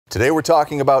Today we're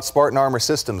talking about Spartan Armor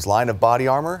Systems line of body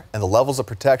armor and the levels of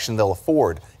protection they'll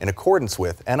afford in accordance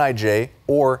with NIJ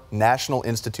or National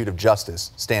Institute of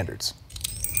Justice standards.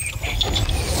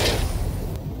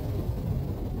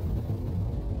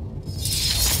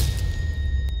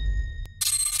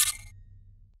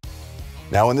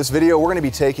 Now in this video we're going to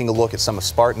be taking a look at some of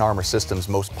Spartan Armor Systems'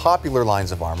 most popular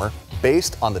lines of armor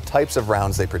based on the types of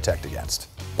rounds they protect against.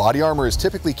 Body armor is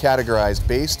typically categorized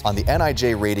based on the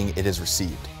NIJ rating it has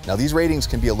received. Now these ratings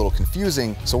can be a little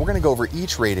confusing, so we're going to go over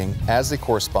each rating as they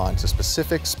correspond to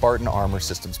specific Spartan Armor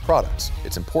Systems products.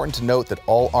 It's important to note that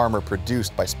all armor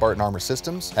produced by Spartan Armor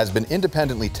Systems has been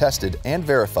independently tested and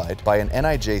verified by an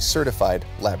NIJ certified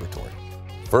laboratory.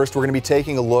 First, we're going to be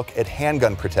taking a look at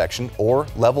handgun protection or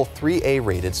level 3A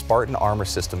rated Spartan Armor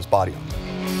Systems body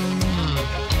armor.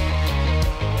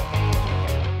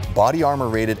 Body armor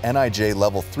rated NIJ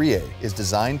level 3A is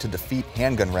designed to defeat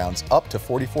handgun rounds up to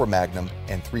 44 Magnum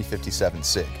and 357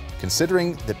 SIG.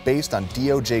 Considering that based on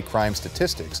DOJ crime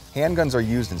statistics, handguns are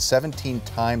used in 17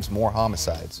 times more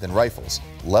homicides than rifles,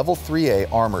 level 3A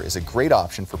armor is a great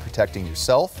option for protecting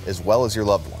yourself as well as your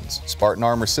loved ones. Spartan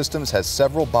Armor Systems has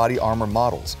several body armor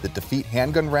models that defeat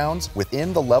handgun rounds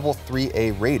within the level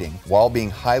 3A rating while being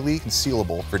highly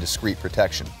concealable for discreet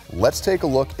protection. Let's take a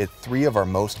look at three of our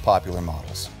most popular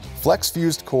models. Flex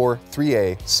Fused Core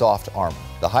 3A Soft Armor.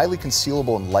 The highly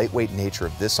concealable and lightweight nature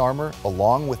of this armor,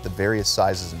 along with the various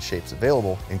sizes and shapes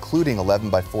available, including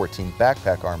 11x14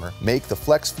 backpack armor, make the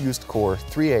Flex Fused Core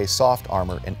 3A Soft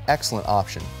Armor an excellent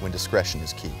option when discretion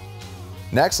is key.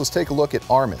 Next, let's take a look at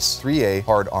Armis 3A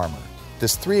Hard Armor.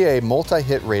 This 3A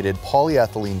multi-hit rated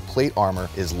polyethylene plate armor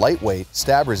is lightweight,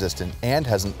 stab resistant, and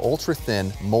has an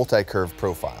ultra-thin multi-curve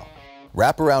profile.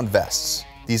 Wraparound Vests.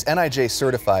 These NIJ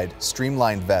certified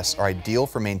streamlined vests are ideal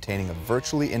for maintaining a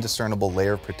virtually indiscernible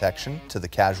layer of protection to the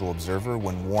casual observer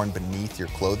when worn beneath your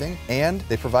clothing, and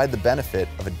they provide the benefit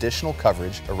of additional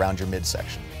coverage around your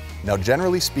midsection. Now,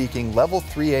 generally speaking, level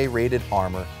 3A rated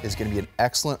armor is going to be an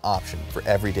excellent option for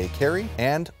everyday carry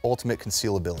and ultimate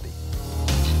concealability.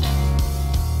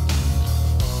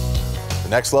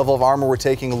 The next level of armor we're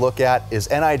taking a look at is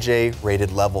NIJ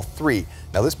rated level 3.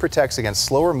 Now this protects against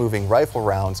slower moving rifle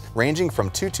rounds ranging from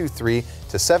 223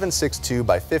 to 7.62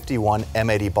 by 51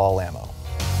 M80 ball ammo.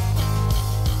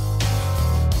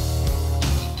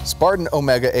 Spartan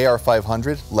Omega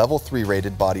AR500 level 3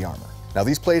 rated body armor. Now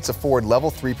these plates afford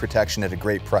level 3 protection at a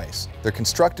great price. They're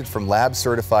constructed from lab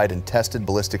certified and tested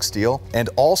ballistic steel, and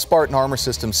all Spartan Armor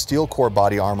Systems steel core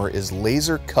body armor is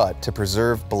laser cut to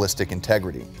preserve ballistic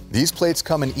integrity. These plates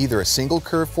come in either a single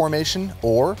curve formation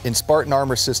or in Spartan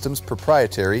Armor Systems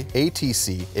proprietary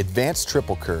ATC Advanced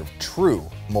Triple Curve True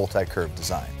multi-curve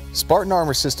design. Spartan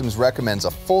Armor Systems recommends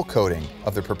a full coating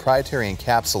of the proprietary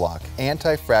Encapsulock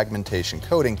anti-fragmentation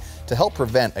coating to help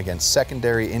prevent against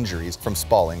secondary injuries from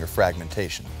spalling or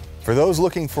fragmentation. For those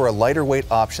looking for a lighter weight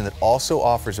option that also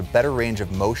offers a better range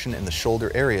of motion in the shoulder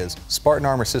areas, Spartan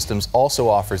Armor Systems also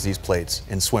offers these plates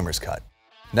in swimmer's cut.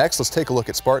 Next, let's take a look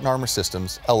at Spartan Armor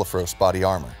Systems Elafros body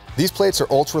armor. These plates are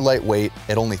ultra lightweight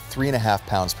at only 3.5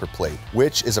 pounds per plate,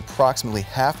 which is approximately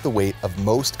half the weight of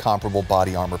most comparable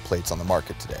body armor plates on the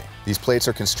market today. These plates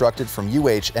are constructed from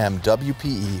UHM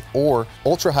WPE or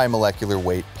ultra high molecular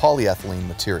weight polyethylene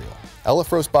material.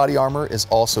 Elafros body armor is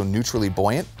also neutrally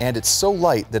buoyant, and it's so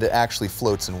light that it actually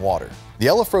floats in water. The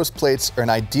Elafros plates are an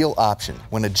ideal option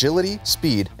when agility,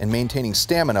 speed, and maintaining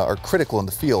stamina are critical in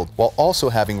the field, while also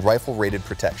having rifle-rated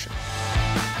protection.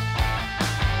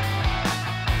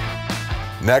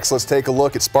 Next, let's take a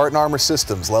look at Spartan Armor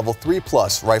Systems Level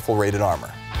 3+ rifle-rated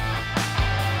armor.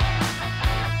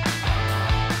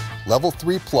 Level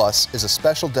 3+ is a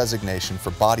special designation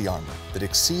for body armor that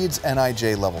exceeds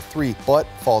NIJ Level 3 but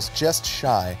falls just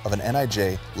shy of an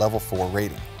NIJ Level 4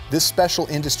 rating. This special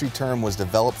industry term was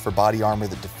developed for body armor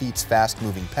that defeats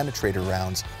fast-moving penetrator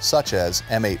rounds such as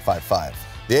M855.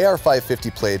 The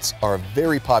AR-550 plates are a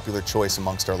very popular choice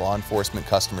amongst our law enforcement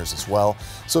customers as well,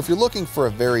 so if you're looking for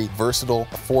a very versatile,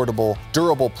 affordable,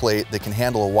 durable plate that can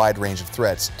handle a wide range of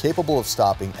threats, capable of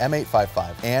stopping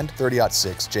M855 and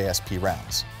 30-06 JSP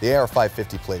rounds, the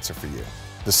AR-550 plates are for you.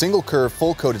 The single-curve,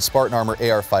 full-coated Spartan Armor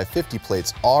AR-550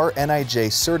 plates are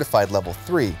NIJ certified Level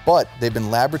 3, but they've been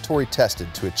laboratory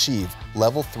tested to achieve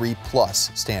Level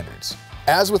 3+ standards.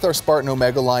 As with our Spartan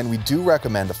Omega line, we do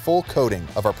recommend a full coating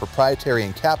of our proprietary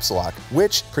Encapsulock,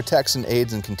 which protects and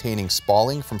aids in containing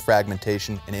spalling from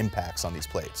fragmentation and impacts on these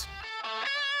plates.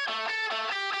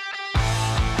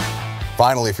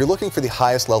 Finally, if you're looking for the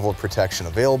highest level of protection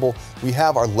available, we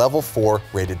have our Level 4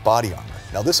 rated body armor.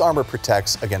 Now this armor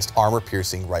protects against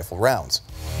armor-piercing rifle rounds.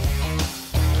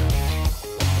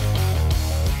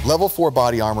 Level 4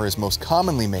 body armor is most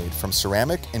commonly made from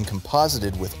ceramic and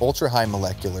composited with ultra-high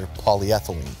molecular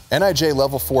polyethylene. NIJ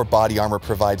Level 4 body armor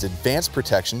provides advanced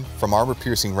protection from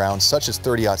armor-piercing rounds such as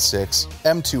 .30-06,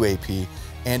 M2AP,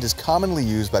 and is commonly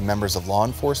used by members of law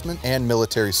enforcement and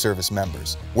military service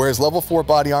members. Whereas Level 4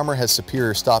 body armor has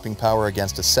superior stopping power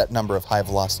against a set number of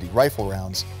high-velocity rifle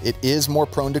rounds, it is more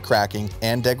prone to cracking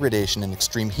and degradation in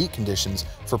extreme heat conditions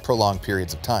for prolonged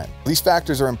periods of time. These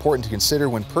factors are important to consider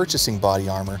when purchasing body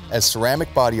armor, as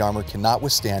ceramic body armor cannot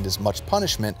withstand as much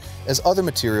punishment as other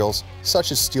materials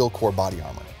such as steel core body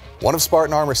armor. One of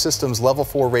Spartan Armor Systems Level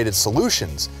 4 rated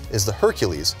solutions is the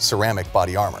Hercules ceramic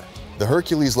body armor. The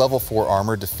Hercules Level 4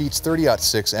 armor defeats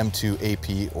 .30-06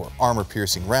 M2AP or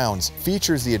armor-piercing rounds,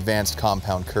 features the advanced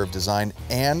compound curve design,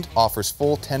 and offers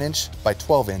full 10-inch by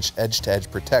 12-inch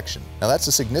edge-to-edge protection. Now that's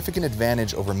a significant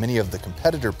advantage over many of the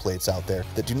competitor plates out there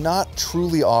that do not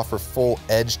truly offer full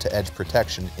edge-to-edge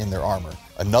protection in their armor.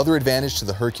 Another advantage to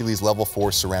the Hercules Level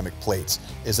 4 ceramic plates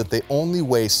is that they only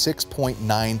weigh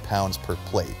 6.9 pounds per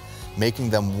plate, making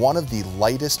them one of the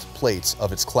lightest plates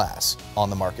of its class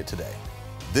on the market today.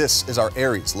 This is our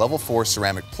Ares Level 4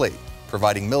 ceramic plate,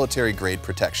 providing military-grade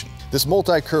protection. This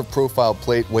multi-curve profile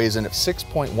plate weighs in at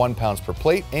 6.1 pounds per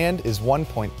plate and is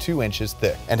 1.2 inches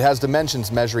thick, and has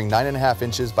dimensions measuring 9.5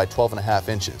 inches by 12.5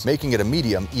 inches, making it a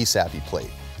medium ESAPI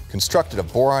plate. Constructed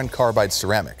of boron carbide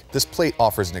ceramic, this plate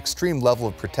offers an extreme level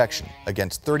of protection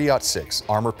against .30-06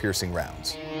 armor-piercing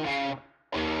rounds.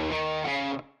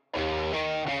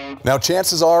 Now,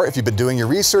 chances are, if you've been doing your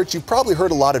research, you've probably heard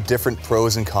a lot of different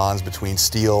pros and cons between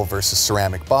steel versus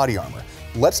ceramic body armor.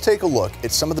 Let's take a look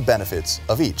at some of the benefits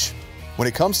of each. When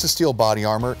it comes to steel body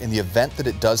armor, in the event that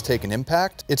it does take an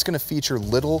impact, it's going to feature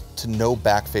little to no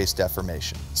backface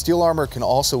deformation. Steel armor can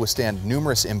also withstand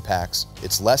numerous impacts,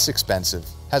 it's less expensive,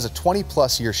 has a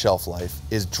 20+ year shelf life,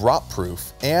 is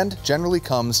drop-proof, and generally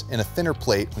comes in a thinner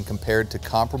plate when compared to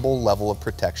comparable level of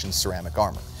protection ceramic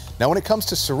armor. Now, when it comes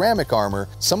to ceramic armor,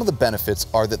 some of the benefits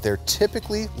are that they're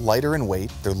typically lighter in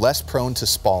weight, they're less prone to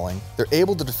spalling, they're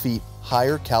able to defeat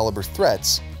higher caliber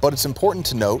threats, but it's important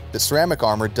to note that ceramic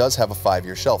armor does have a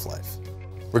 5-year shelf life.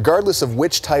 Regardless of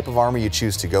which type of armor you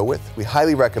choose to go with, we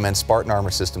highly recommend Spartan Armor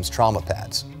Systems trauma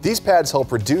pads. These pads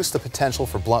help reduce the potential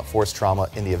for blunt force trauma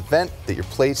in the event that your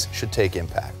plates should take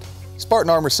impact.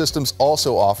 Spartan Armor Systems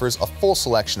also offers a full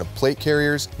selection of plate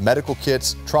carriers, medical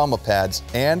kits, trauma pads,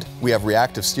 and we have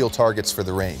reactive steel targets for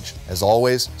the range. As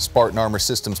always, Spartan Armor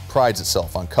Systems prides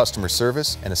itself on customer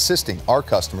service and assisting our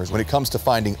customers when it comes to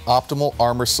finding optimal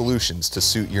armor solutions to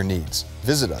suit your needs.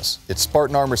 Visit us at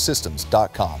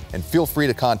SpartanArmorSystems.com and feel free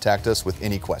to contact us with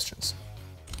any questions.